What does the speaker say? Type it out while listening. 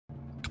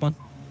Come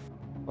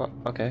on. What?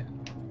 Okay.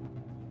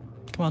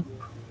 Come on.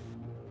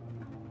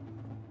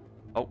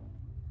 Oh.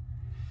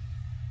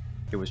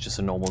 It was just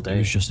a normal day. It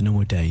was just a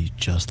normal day,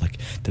 just like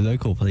the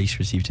local police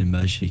received an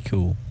emergency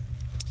call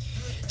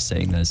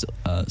saying there's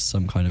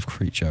some kind of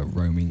creature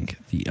roaming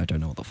the... I don't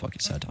know what the fuck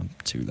it said. I'm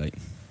too late.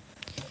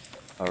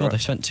 God, Right. I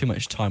spent too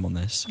much time on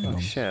this. Hang Oh on.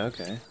 shit,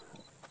 okay.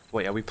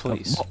 Wait, are we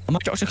police? What? Am I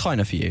Dr.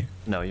 Kleiner for you?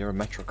 No, you're a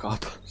metro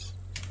cop.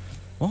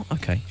 What?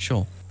 Okay,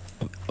 sure.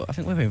 I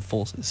think we're being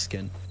forced at the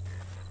skin.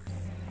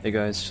 You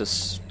guys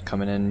just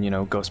coming in, you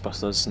know,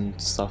 Ghostbusters and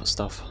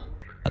stuff.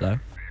 Hello?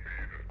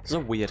 This is a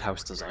weird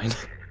house design.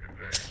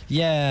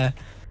 Yeah,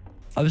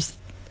 I was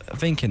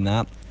thinking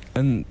that,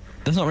 and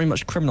there's not really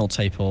much criminal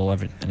tape or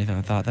anything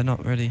like that. They're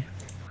not really...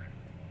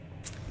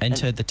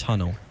 Enter the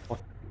tunnel.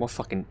 What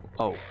fucking...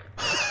 Oh.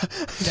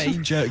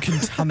 Danger,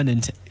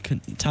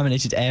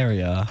 contaminated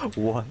area.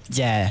 What?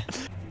 Yeah.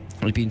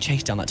 We're being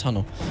chased down that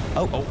tunnel.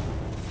 Oh.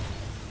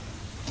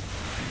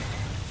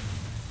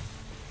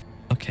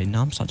 Okay,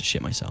 now I'm starting to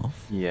shit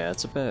myself. Yeah,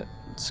 it's a bit...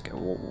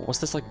 What's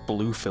this, like,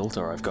 blue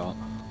filter I've got?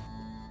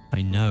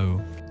 I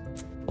know.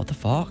 What the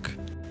fuck?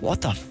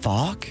 What the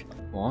fuck?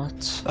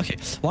 What? Okay,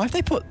 why have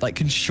they put, like,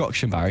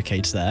 construction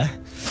barricades there?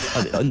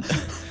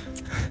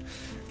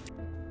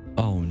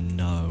 Oh,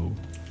 no.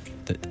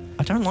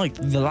 I don't like...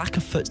 The lack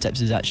of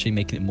footsteps is actually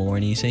making it more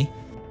uneasy.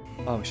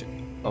 Oh, shit.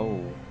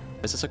 Oh.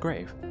 Is this a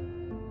grave?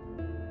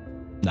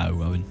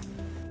 No, Owen.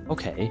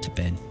 Okay. It's a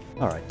bin.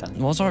 Alright, then.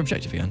 What's our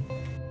objective again?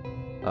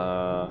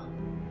 Oh,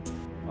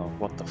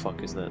 what the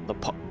fuck is the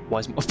pop? Why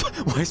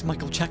is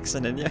Michael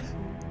Jackson in here?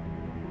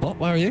 What?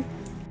 Where are you?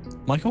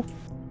 Michael?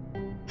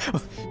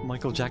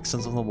 Michael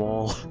Jackson's on the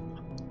wall.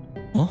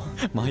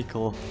 What?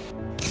 Michael.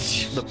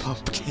 The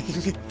Pop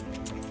King.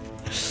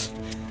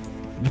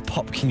 The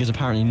Pop King has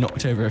apparently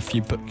knocked over a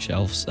few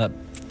bookshelves,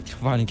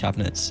 filing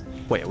cabinets.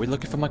 Wait, are we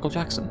looking for Michael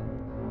Jackson?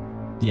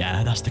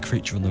 Yeah, that's the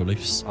creature on the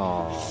loose.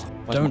 Oh.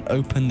 Don't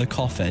open the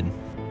coffin.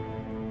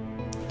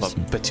 Well,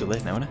 bit too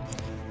late now, isn't it?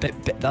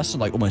 That's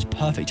like almost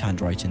perfect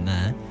handwriting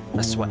there.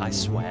 I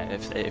swear,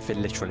 if it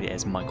literally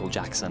is Michael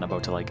Jackson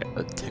about to like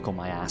tickle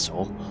my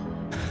asshole,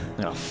 I'm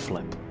gonna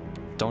flip.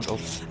 Don't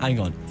open. Hang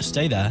on,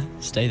 stay there,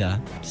 stay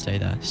there, stay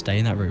there, stay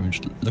in that room and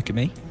just look at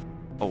me.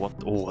 Oh,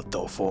 what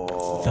the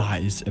fuck?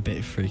 That is a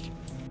bit freak.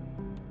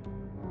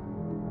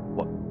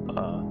 What?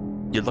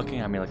 You're looking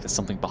at me like there's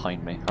something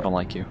behind me. I don't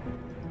like you.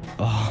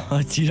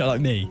 Oh, do you not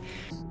like me?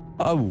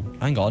 Oh,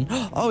 hang on.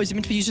 Oh, is it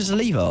meant to be used as a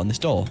lever on this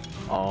door?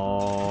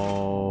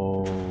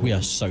 Oh. We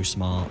are so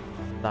smart.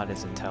 That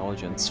is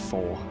intelligence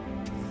 4.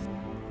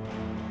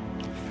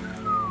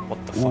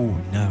 What the fuck? Oh,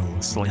 no.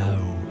 It's like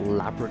no. a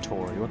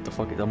laboratory. What the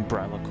fuck is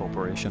Umbrella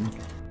Corporation?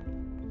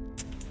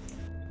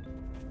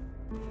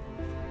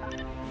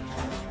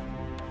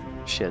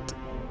 Shit.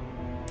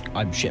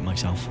 I'm shitting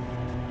myself.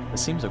 It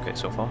seems okay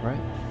so far, right?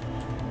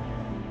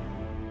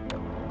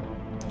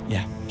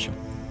 Yeah, sure.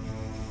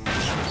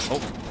 Oh.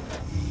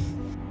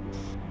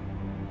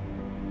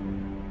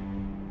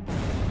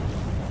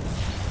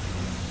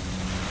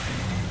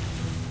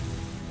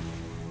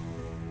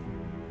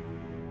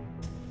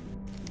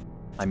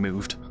 I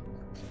moved.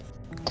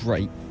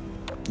 Great.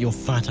 Your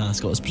fat ass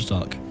got us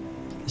stuck.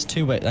 There's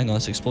 2 ways. Hang on,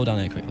 let's explore down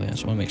here quickly. I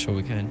just want to make sure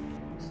we can.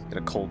 Get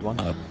a cold one.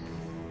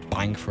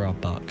 Bang for our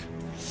buck.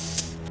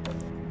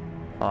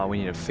 Ah, we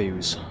need a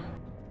fuse.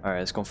 Alright,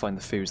 let's go and find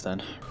the fuse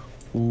then.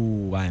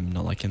 Ooh, I'm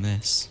not liking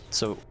this.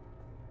 So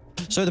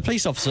the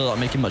police officers are not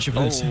making much of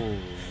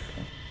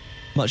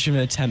an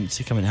attempt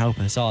to come and help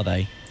us, are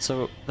they?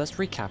 So let's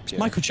recap here.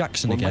 Michael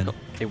Jackson again.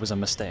 It was a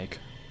mistake.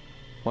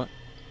 What?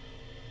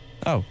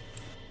 Oh.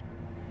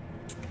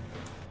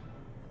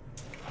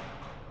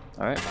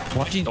 Alright.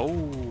 Why did you...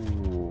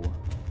 Oh.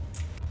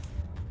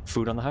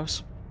 Food on the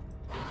house?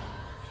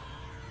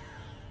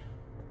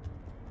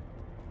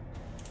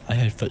 I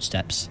heard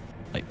footsteps,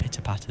 like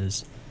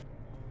pitter-patters.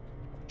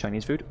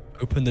 Chinese food?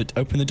 Open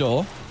the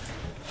door.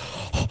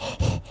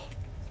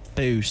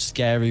 Boo,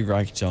 scary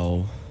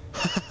ragdoll.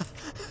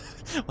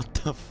 What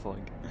the fuck?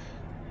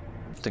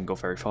 Didn't go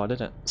very far,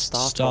 did it?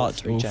 Start all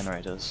 3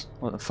 generators.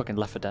 What, the fucking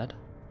Left 4 Dead?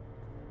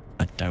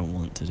 I don't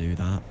want to do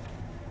that.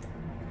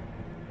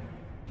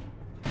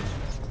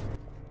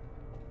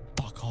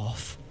 Fuck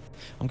off.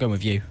 I'm going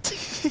with you.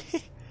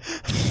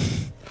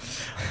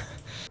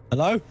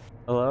 Hello?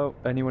 Hello?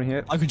 Anyone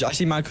here? I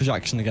see Michael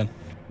Jackson again.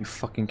 You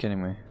fucking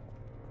kidding me?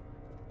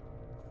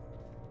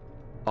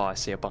 Oh, I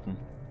see a button.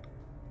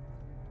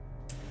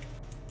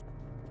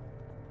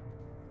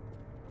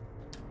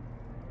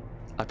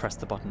 I pressed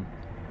the button.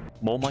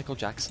 More Michael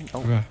Jackson? Oh.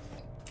 Bruh.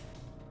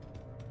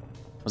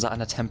 Was that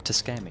an attempt to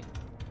scare me?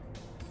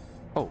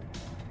 Oh.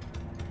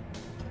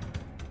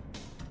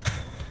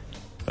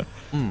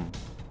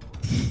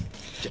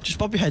 Just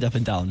bob your head up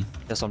and down.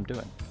 That's what I'm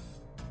doing.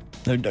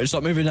 No,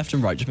 stop moving left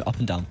and right, just up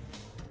and down.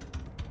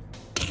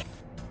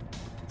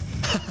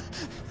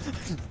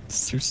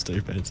 So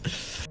stupid.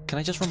 Can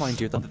I just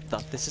remind you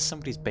that this is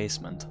somebody's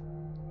basement?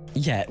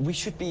 Yeah, we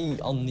should be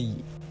on the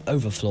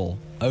overfloor,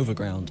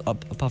 overground,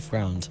 above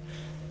ground.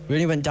 We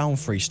only went down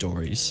 3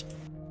 stories.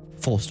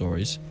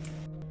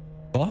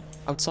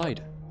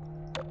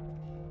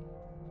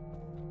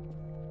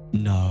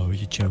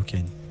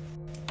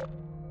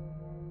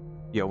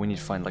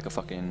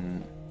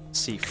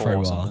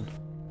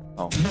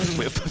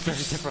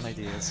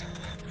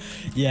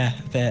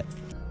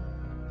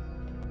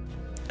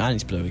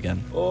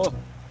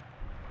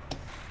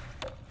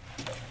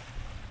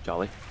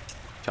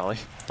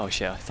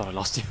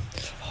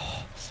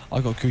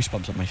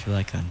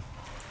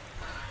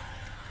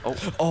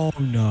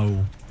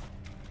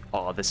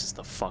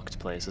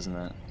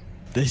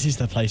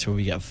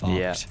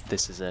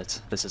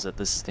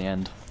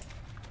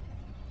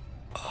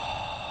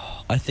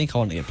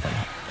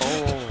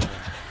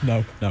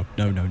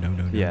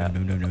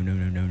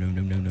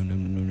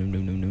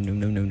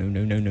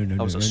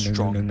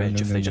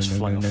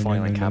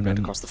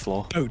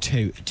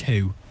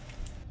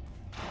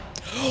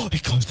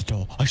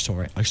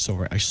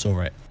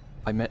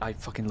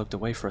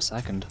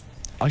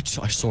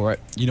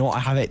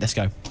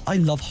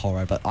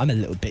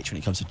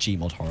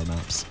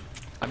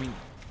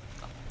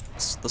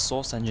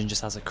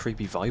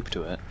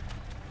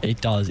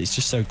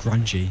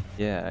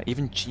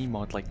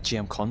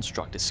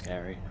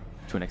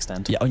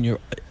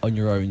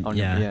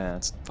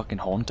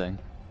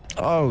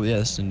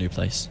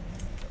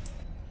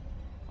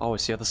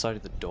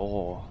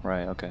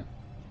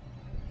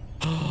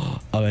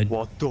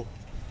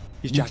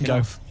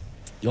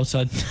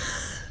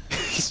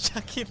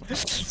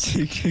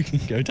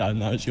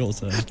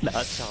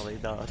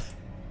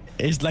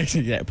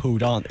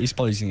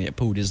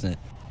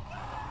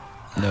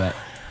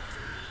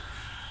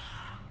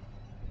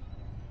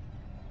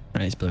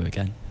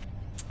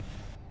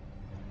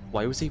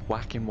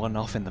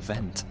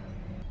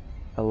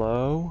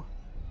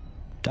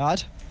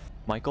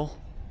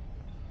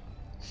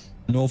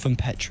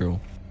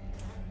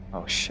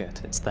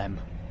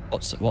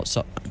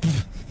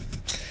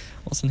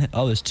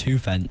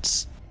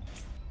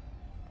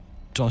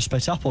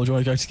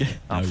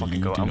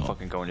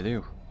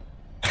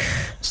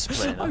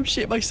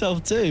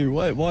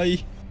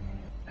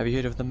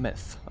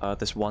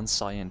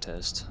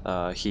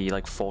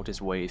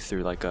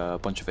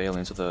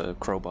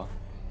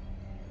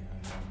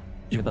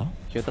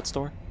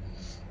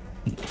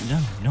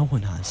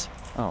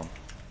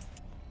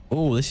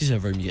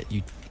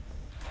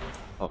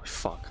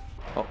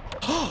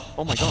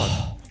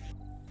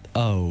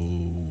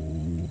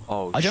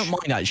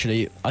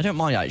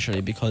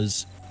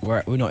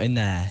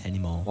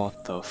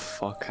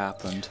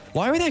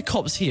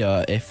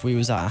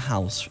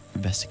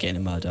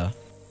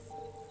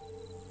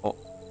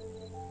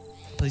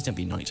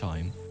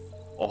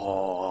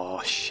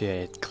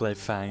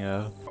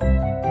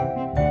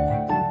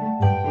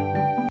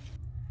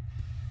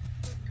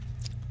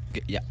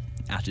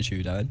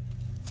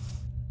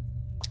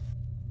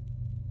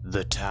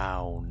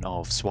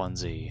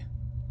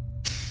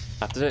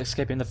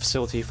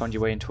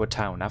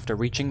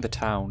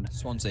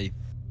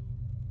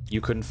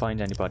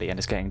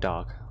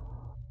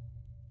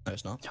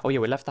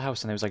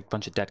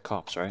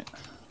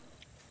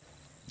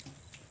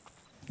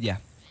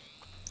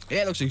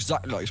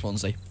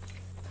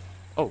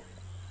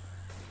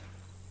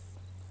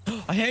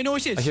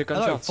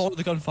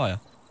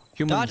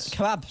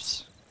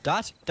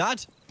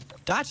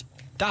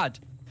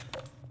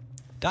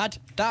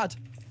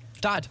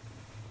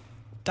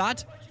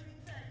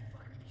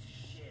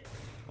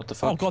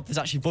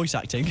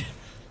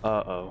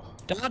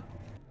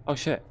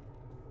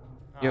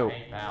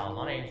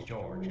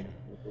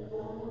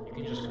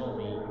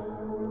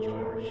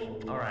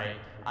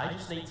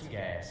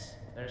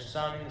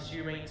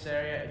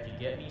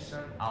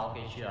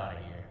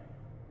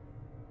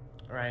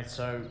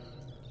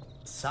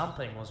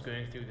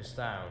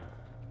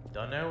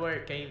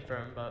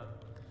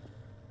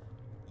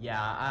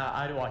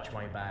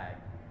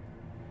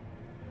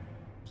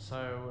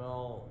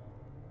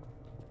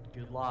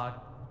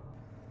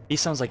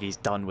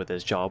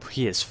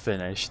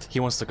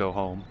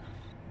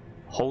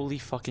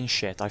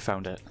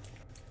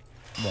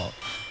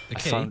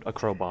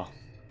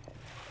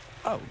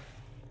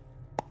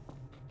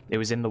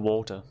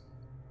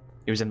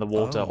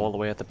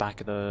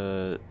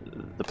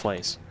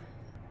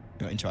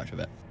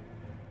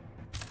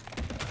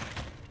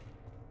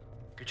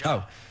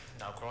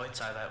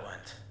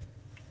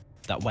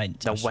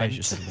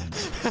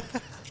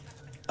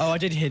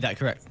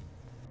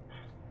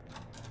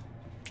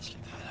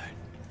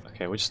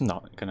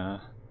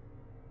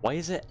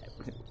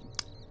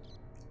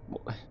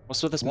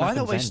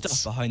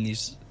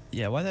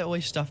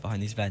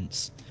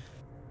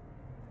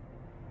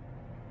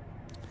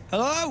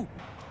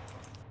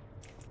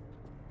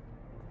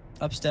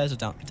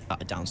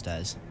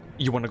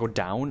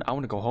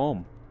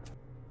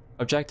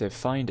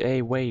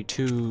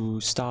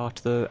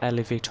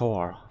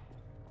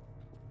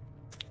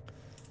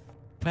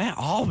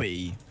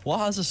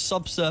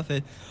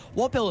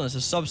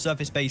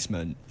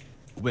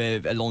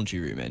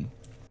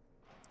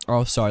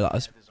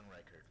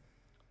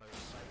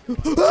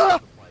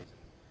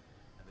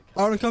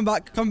 Owen, come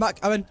back,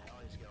 Owen.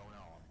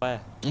 Where?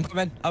 I'm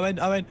coming. Owen.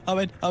 Where?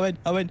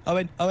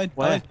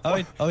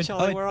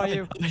 Charlie, where are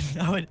you?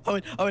 Owen,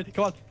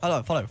 come on.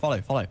 Hello, follow.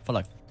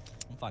 I'm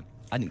fine.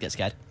 I didn't get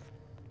scared.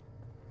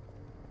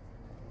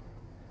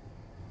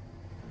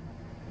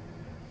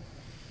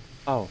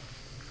 Oh.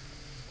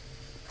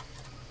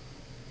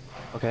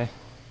 Okay.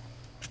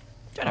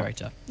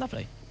 Generator.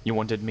 Lovely. You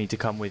wanted me to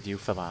come with you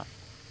for that.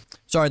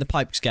 Sorry, the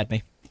pipe scared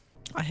me.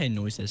 I hear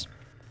noises.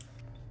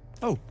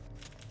 Oh.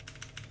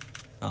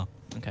 Oh,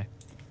 okay.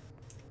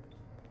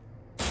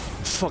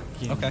 Fuck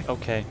you. Okay.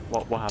 Okay.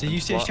 What happened? Did you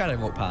see a What? shadow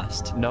walk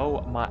past?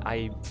 No,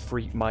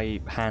 my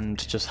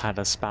hand just had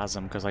a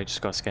spasm because I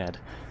just got scared.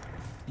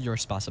 You're a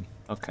spasm.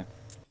 Okay.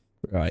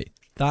 Right.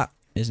 That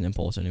isn't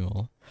important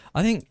anymore.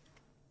 I think...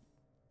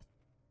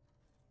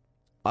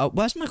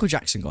 where's Michael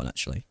Jackson gone,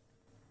 actually?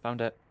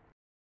 Found it.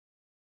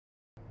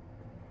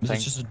 Was it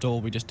just a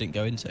door we just didn't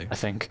go into? I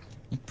think.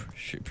 I'm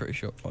pretty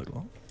sure. Like,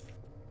 what?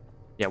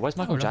 Yeah, where's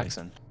Michael really?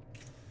 Jackson?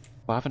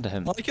 What happened to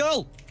him?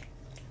 Michael!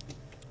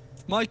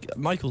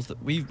 Michael's the...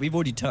 We've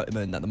already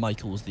determined that the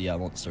Michael's the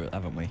monster,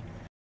 haven't we?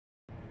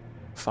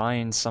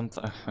 Find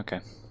something. Okay.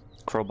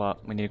 Crowbar.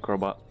 We need a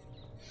crowbar.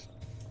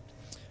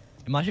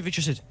 Imagine if it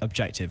just said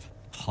objective.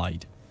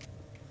 Hide.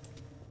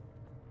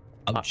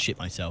 I would shit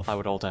myself. I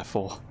would alt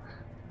F4.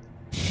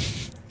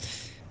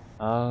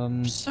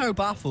 I'm so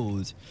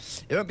baffled.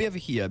 It won't be over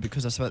here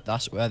because that's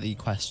where the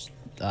quest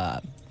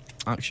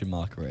action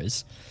marker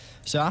is.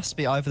 So it has to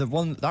be either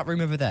that room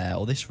over there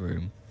or this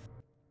room.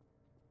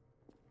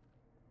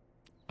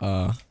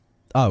 Oh.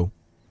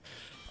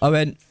 I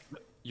went.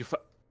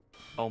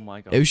 Oh my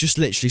god. It was just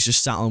literally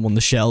just sat on one of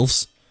the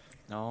shelves.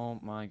 Oh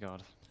my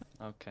god.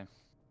 Okay.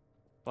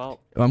 Well,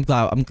 I'm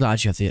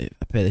glad you have the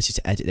ability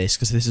to edit this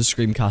because this is a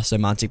Screamcast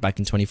Romantic back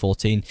in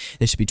 2014.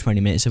 This should be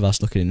 20 minutes of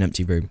us looking at an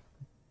empty room.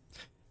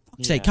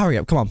 Say, carry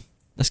up, come on,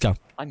 let's go.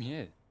 I'm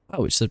here.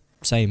 Oh, it's the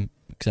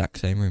exact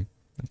same room.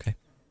 Okay.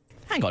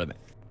 Hang on a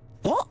minute.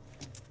 What?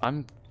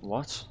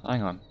 What?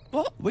 Hang on.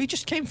 What? We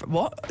just came from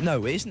what?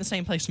 No, it isn't the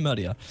same place from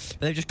earlier. But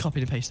they've just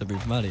copied and pasted the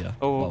room from earlier.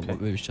 Oh, well, okay.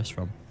 What it was just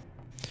from.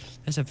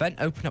 There's a vent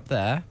open up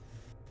there.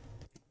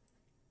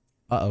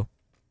 Uh-oh.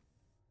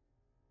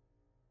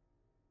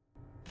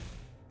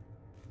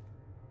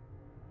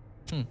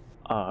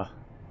 I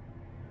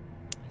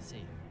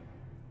see.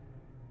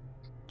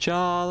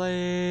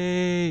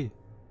 Charlie!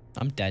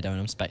 I'm dead and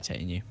I'm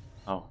spectating you.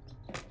 Oh.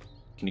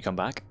 Can you come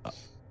back?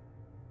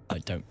 I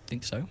don't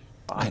think so.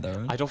 I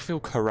don't feel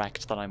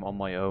correct that I'm on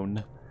my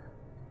own.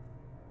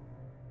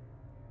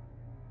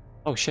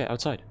 Oh shit,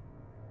 outside.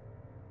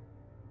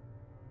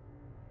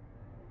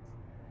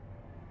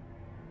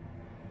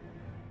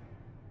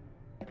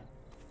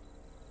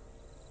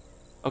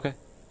 Okay.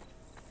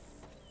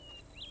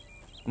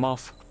 I'm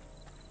off.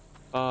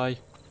 Bye.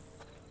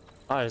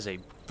 That is a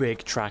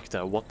big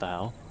tractor, what the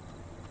hell?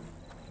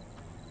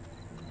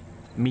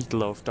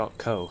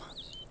 Meatloaf.co.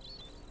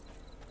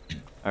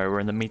 Alright, we're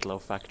in the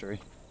meatloaf factory.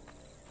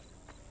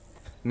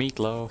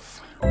 Meatloaf.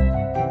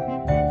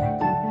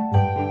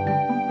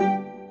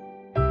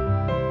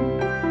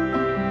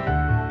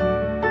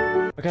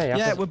 Okay,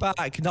 yeah, we're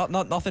back.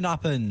 Nothing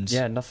happened.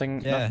 Yeah,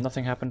 nothing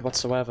happened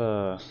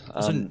whatsoever.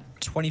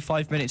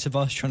 25 minutes of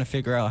us trying to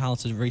figure out how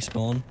to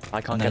respawn.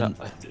 I can't get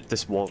up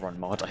this wall run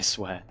mod, I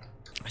swear.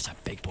 That's a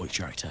big boy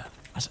tractor.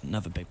 That's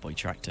another big boy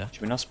tractor.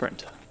 Should we not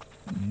sprint?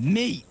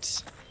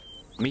 Meat!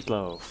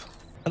 Meatloaf.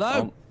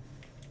 Hello?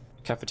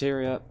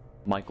 Cafeteria.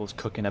 Michael's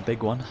cooking a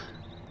big one.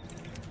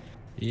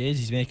 He is.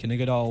 He's making a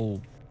good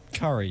old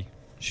curry.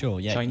 Sure,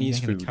 yeah. Chinese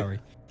food. Curry.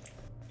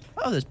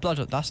 Oh, there's blood.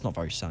 That's not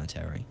very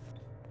sanitary.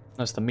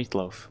 That's the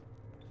meatloaf.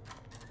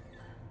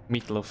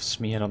 Meatloaf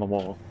smeared on the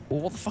wall. Well,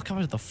 what the fuck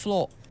happened to the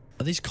floor?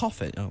 Are these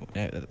coffins? Oh,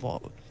 no,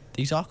 what?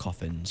 These are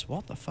coffins.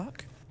 What the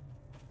fuck?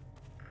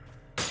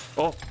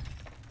 Oh!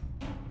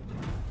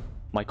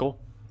 Michael?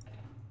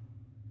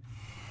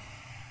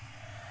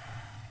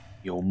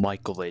 Yo,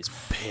 Michael is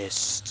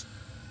pissed.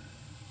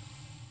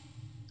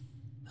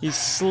 He's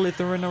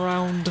slithering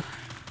around.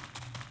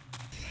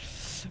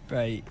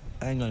 Right,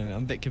 hang on a minute.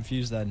 I'm a bit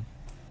confused then.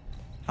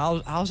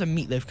 How's a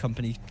meatloaf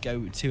company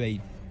go to a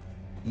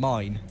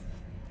mine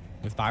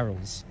with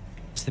barrels?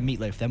 It's the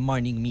meatloaf. They're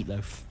mining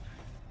meatloaf.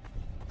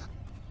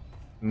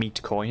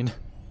 Meat coin.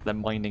 They're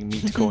mining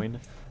meat coin.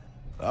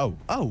 Oh,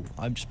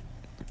 I'm just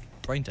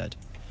brain dead.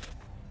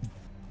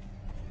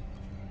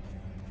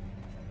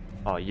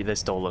 Oh,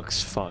 this door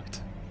looks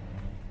fucked.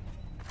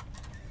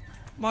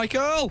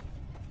 Michael!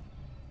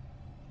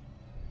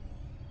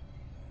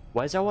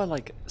 Where's our,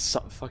 like,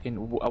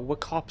 we're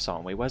cops,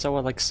 aren't we? Where's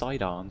our, like,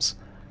 sidearms?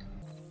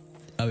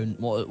 Oh, and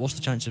what's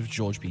the chance of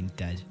George being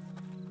dead?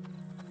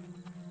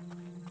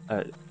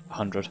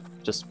 100.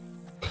 Just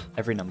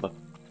every number.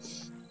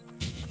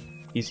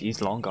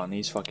 He's long gone.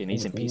 He's in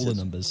pieces. All the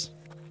numbers.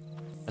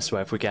 I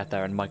swear, if we get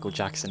there and Michael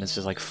Jackson is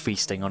just, like,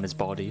 feasting on his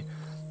body.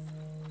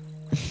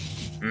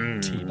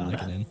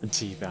 Teabagging him.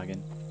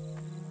 Teabagging.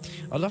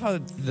 I love how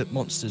the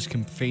monsters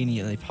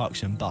conveniently park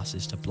some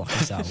buses to block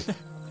us out.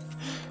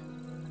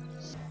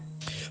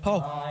 Oh,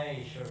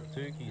 Hey, sure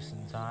took you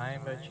some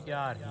time, but you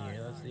got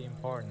here. That's the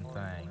important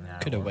thing. Now,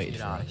 Coulda let's waited get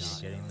for out of us.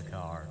 here. Get in the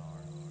car.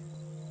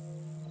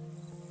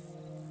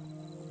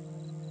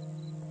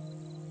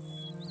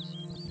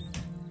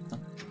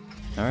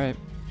 All right.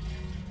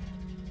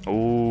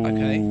 Oh.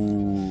 Okay.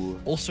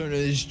 Also known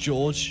as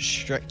George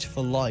Strict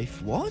for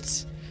life.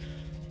 What?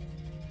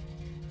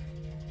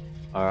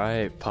 All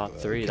right. Part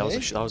 3. Okay.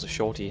 That was a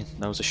shorty.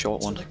 That was a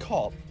short So one. the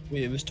cop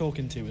we was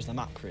talking to was the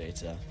map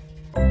creator.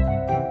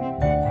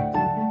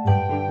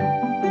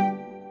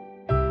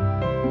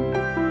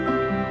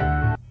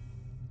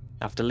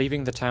 After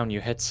leaving the town, you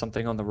hit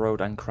something on the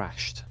road and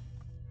crashed.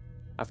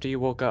 After you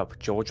woke up,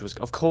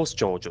 of course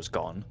George was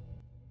gone.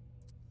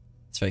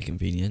 It's very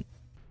convenient.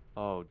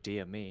 Oh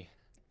dear me.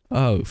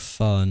 Oh,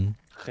 fun.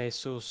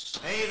 Jesus.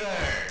 Hey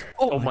there!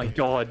 Oh my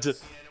god.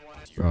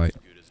 Right.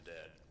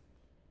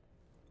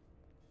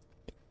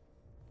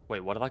 Wait,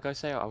 what did that guy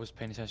say? I was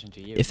paying attention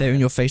to you. If they're in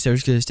your face, they're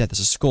as good as dead. There's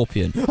a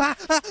scorpion.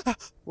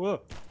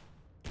 Whoa.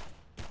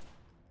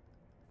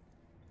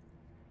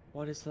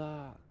 What is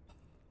that?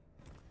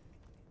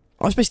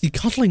 I was basically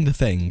cuddling the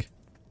thing.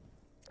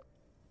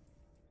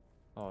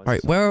 Oh,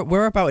 Right,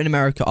 where about in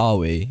America are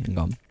we? Hang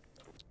on.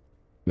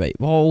 Wait,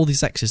 what are all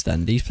these X's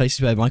then? These places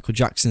where Michael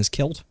Jackson is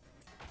killed?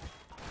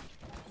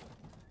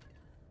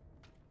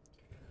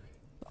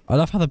 I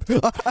love how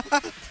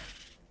the...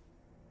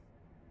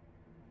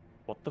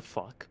 What the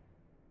fuck?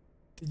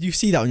 Did you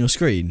see that on your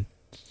screen?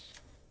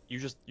 You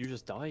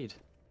just died.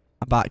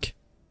 I'm back.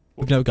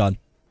 With no gun.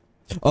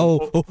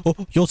 Oh,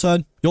 your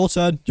turn, your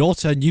turn, your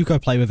turn. You go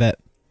play with it.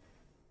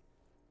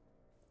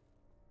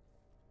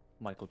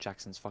 Michael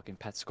Jackson's fucking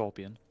pet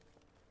scorpion.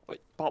 Wait,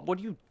 Bob, what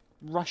are you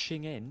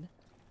rushing in?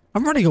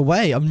 I'm running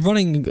away. I'm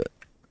running...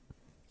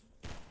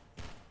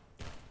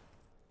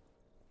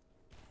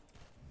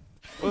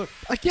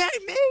 Again,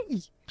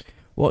 me!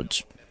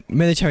 What?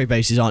 Military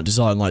bases aren't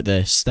designed like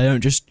this. They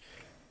don't just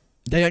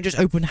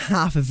open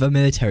half of a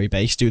military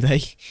base, do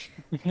they?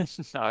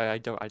 No, I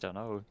don't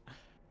know.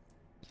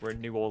 We're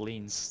in New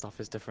Orleans. Stuff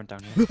is different down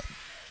here.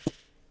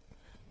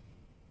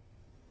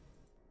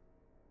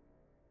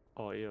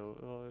 Oh,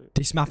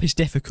 This map is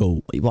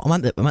difficult. Wait, what? I'm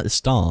at the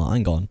start.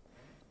 Hang on.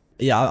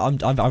 Yeah,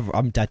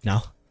 I'm dead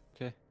now.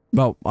 Okay.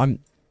 Well, I'm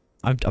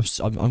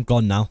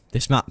gone now.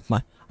 This map,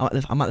 I'm at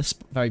the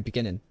very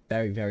beginning,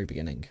 very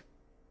beginning.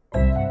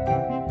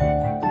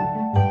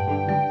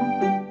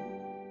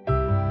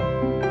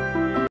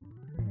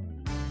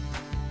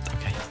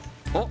 Okay.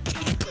 Oh.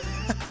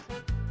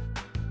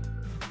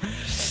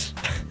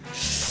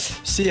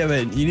 See, I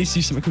mean, you need to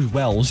do something called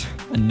weld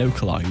and no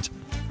collide.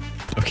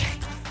 Okay.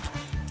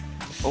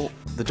 Oh,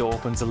 the door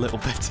opens a little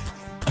bit.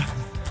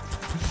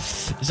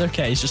 It's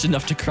okay. It's just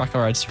enough to crack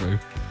our heads through.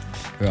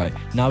 Right.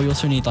 Now we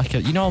also need like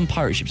a, you know, on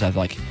pirate ships they have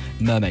like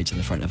mermaids in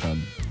the front of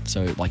them,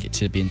 so like it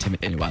to be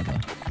intimidating or whatever.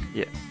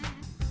 Yeah.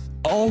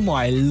 Oh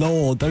my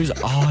lord, those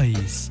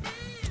eyes.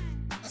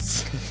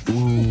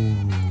 Ooh.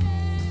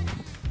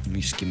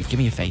 Just give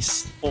me a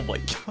face. Oh my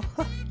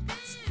god.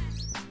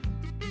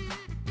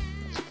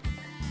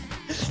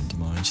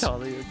 Demise.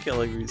 Charlie, you're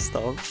killing me.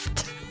 Stop.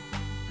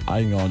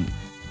 Hang on.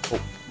 Oh.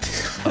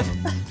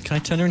 Can I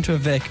turn her into a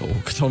vehicle?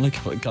 Because I want to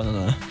put a gun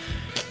on her.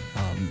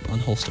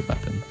 Unholstered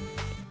weapon.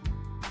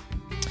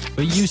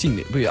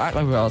 We act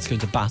like we're about to go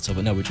into battle,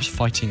 but no, we're just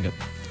fighting at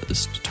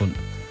this taunt.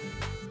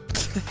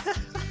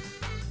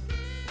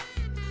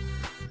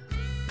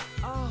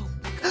 Oh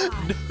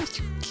god. No,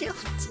 you killed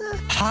her.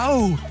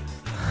 How?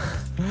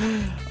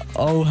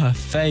 Oh, her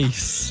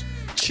face.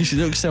 She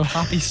looks so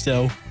happy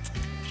still.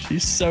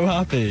 She's so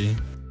happy.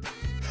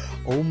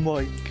 Oh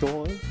my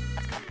god.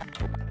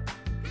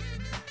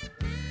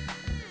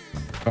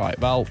 Right,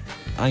 well,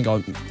 hang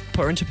on.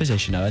 Put her into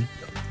position, Owen.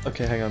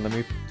 Okay, hang on, let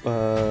me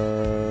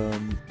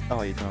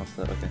oh, you don't have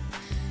to, okay.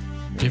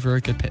 Give her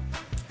a good pit.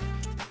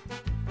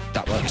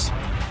 That works.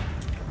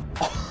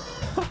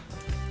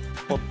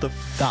 What the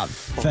That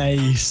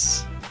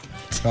face.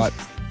 Right.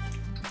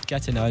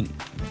 Get in, Owen.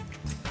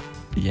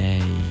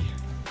 Yay.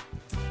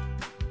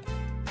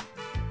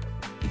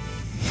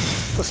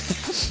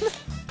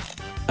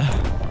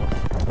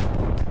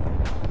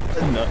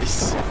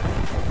 Nice.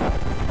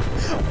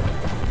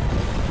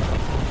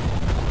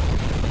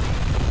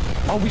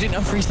 Oh, we didn't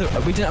unfreeze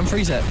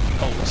it.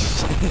 Oh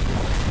shit.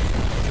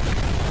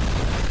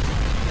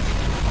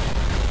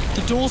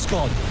 The door's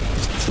gone.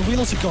 The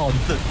wheels are gone.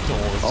 The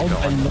door's Oh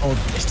gone. my lord,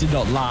 this did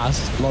not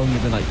last longer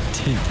than like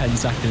 10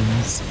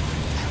 seconds.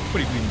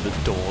 What do you mean the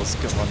door's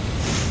gone?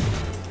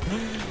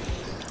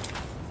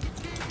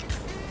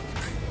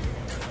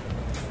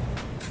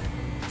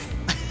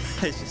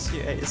 It's just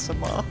your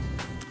ASMR.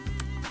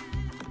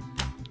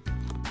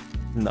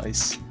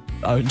 Nice.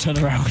 Oh, turn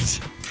around.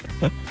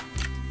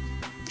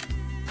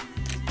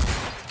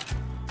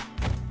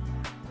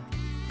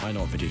 I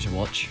know what video to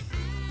watch.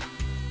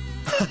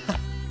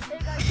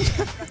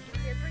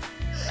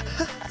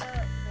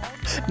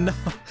 No,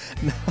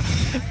 no,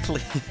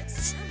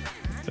 please.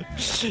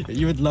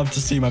 You would love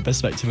to see my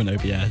perspective in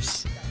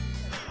OBS.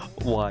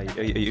 Why?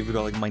 You've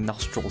got like my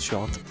nostril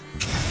shot.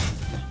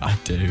 I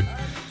do.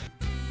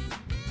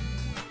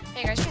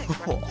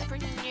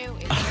 Pretty new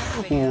in the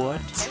video.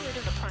 What? Get rid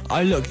of the prank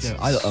I looked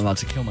videos. I'm about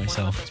to kill One of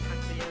myself. those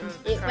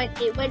prank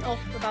videos. It went off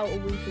about a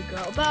week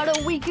ago. About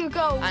a week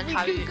ago. And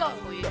how you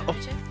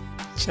edit it?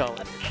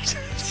 Charlie.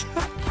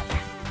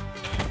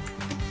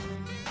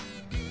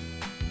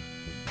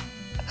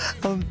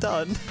 I'm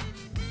done.